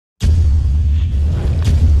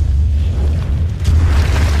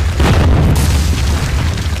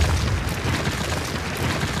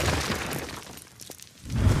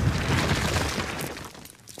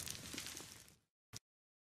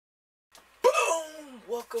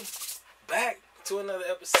welcome back to another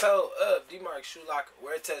episode of DMARKS Shoe Locker,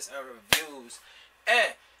 wear tests and reviews.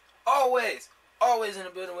 And always in the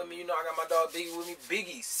building with me, you know I got my dog Biggie with me.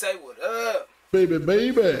 Biggie, say what up. Baby.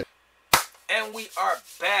 And we are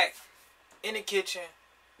back in the kitchen,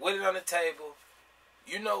 with it on the table.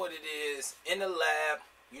 You know what it is, in the lab.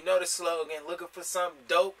 You know the slogan, looking for something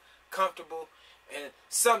dope, comfortable, and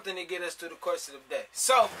something to get us through the course of the day.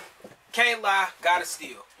 So, can't lie, gotta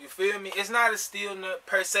steal. You feel me? It's not a steal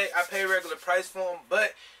per se. I pay regular price for them,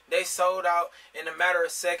 but they sold out in a matter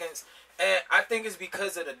of seconds. And I think it's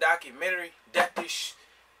because of the documentary that this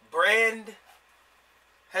brand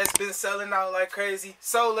has been selling out like crazy.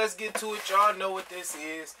 So let's get to it. Y'all know what this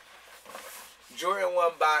is. Jordan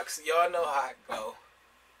 1 box. Y'all know how it go.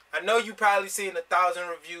 I know you probably seen 1,000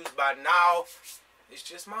 reviews by now. It's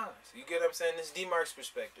just mine. You get what I'm saying? It's DMARKS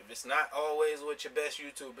perspective. It's not always what your best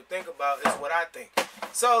YouTuber think about. It's what I think.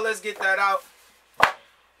 So let's get that out.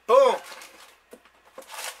 Boom.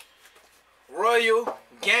 Royal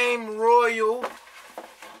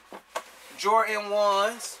Jordan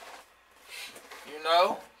 1s. You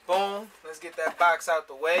know, boom. Let's get that box out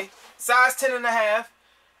the way. Size 10.5.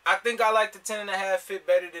 I think I like the 10.5 fit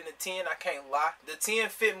better than the 10. I can't lie. The 10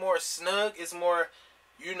 fit more snug. It's more,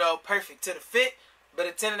 you know, perfect to the fit. But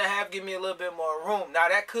a 10.5 give me a little bit more room. Now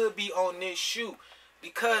that could be on this shoe,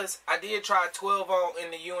 because I did try 12 on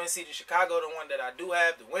in the UNC to Chicago, the one that I do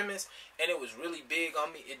have, the women's, and it was really big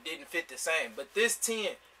on me. It didn't fit the same. But this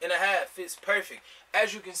 10.5 fits perfect.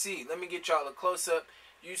 As you can see, let me get y'all a close up.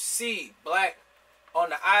 You see black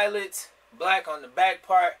on the eyelets, black on the back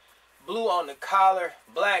part, blue on the collar,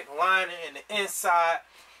 black lining in the inside,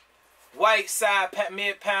 white side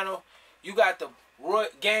mid panel. You got the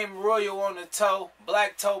Game Royal on the toe,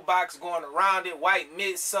 black toe box going around it, white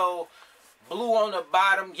midsole, blue on the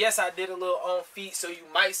bottom. Yes, I did a little on feet, so you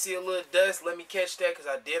might see a little dust. Let me catch that, because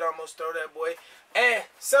I did almost throw that boy. And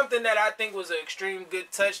something that I think was an extreme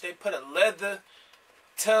good touch, they put a leather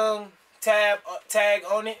tongue tag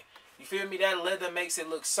on it. You feel me? That leather makes it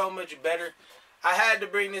look so much better. I had to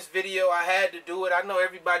bring this video. I had to do it. I know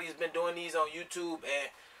everybody's been doing these on YouTube,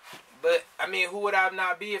 but I mean, who would I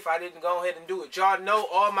not be if I didn't go ahead and do it? Y'all know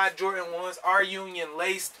all my Jordan 1s are union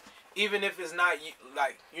laced, even if it's not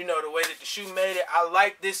like, you know, the way that the shoe made it. I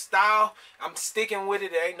like this style. I'm sticking with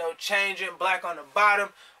it. There ain't no changing. Black on the bottom,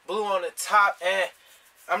 blue on the top, and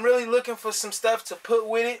I'm really looking for some stuff to put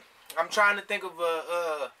with it. I'm trying to think of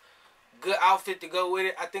a good outfit to go with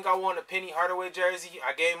it. I think I want a Penny Hardaway jersey.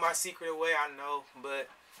 I gave my secret away, I know, but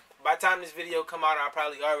by the time this video come out, I'll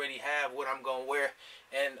probably already have what I'm gonna wear,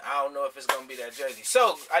 and I don't know if it's gonna be that jersey.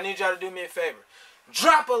 So I need y'all to do me a favor.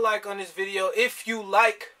 Drop a like on this video if you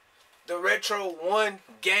like the Retro 1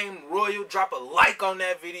 Game Royal. Drop a like on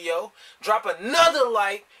that video. Drop another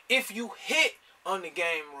like if you hit on the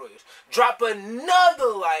Game Royals. Drop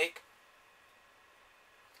another like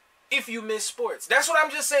if you miss sports. That's what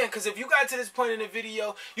I'm just saying, because if you got to this point in the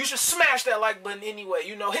video, you should smash that like button anyway.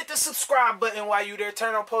 You know, hit the subscribe button while you there.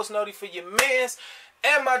 Turn on post noti for your mans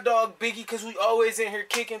and my dog Biggie, because we always in here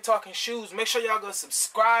kicking, talking shoes. Make sure y'all go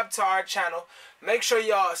subscribe to our channel. Make sure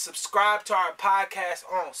y'all subscribe to our podcast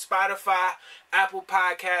on Spotify, Apple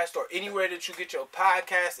Podcast, or anywhere that you get your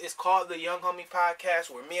podcast. It's called the Young Homie Podcast,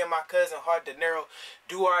 where me and my cousin Hard De Niro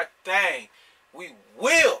do our thing. We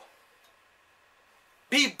will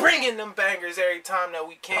be bringing them bangers every time that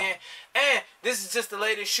we can. And this is just the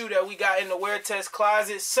latest shoe that we got in the wear test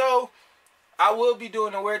closet. So I will be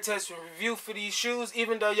doing a wear test and review for these shoes.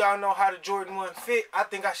 Even though y'all know how the Jordan 1 fit, I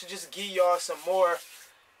think I should just give y'all some more,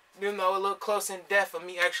 you know, a little close in depth of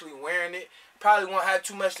me actually wearing it. Probably won't have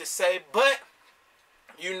too much to say, but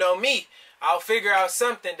you know me, I'll figure out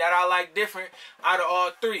something that I like different out of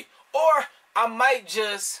all three. Or I might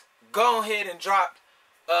just go ahead and drop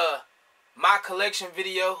my collection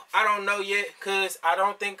video. I don't know yet, because I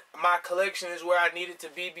don't think my collection is where I need it to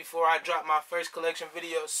be before I drop my first collection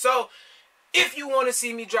video. So if you want to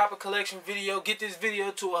see me drop a collection video, get this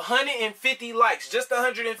video to 150 likes. Just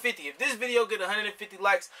 150. If this video get 150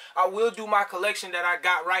 likes, I will do my collection that I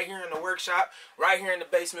got right here in the workshop, right here in the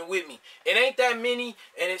basement with me. It ain't that many,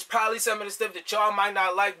 and it's probably some of the stuff that y'all might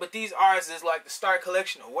not like, but these ours is like the start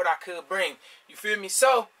collection of what I could bring. You feel me?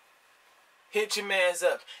 So hit your mans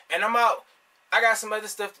up. And I'm out. I got some other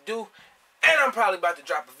stuff to do, and I'm probably about to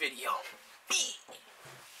drop a video.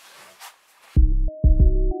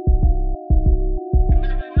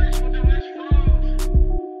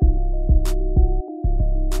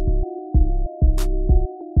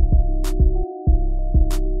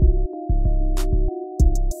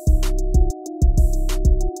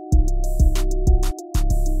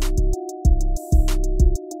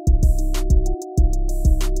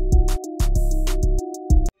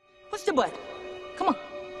 Come on.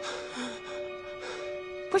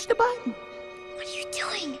 Push the button. What are you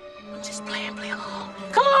doing? I'm just playing along.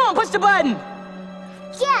 Come on, push the button.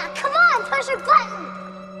 Yeah, come on, push the button.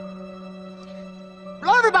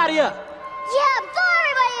 Blow everybody up. Yeah, blow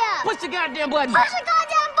everybody up. Push the goddamn button. Push the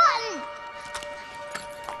goddamn button.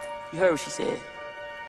 You heard what she said.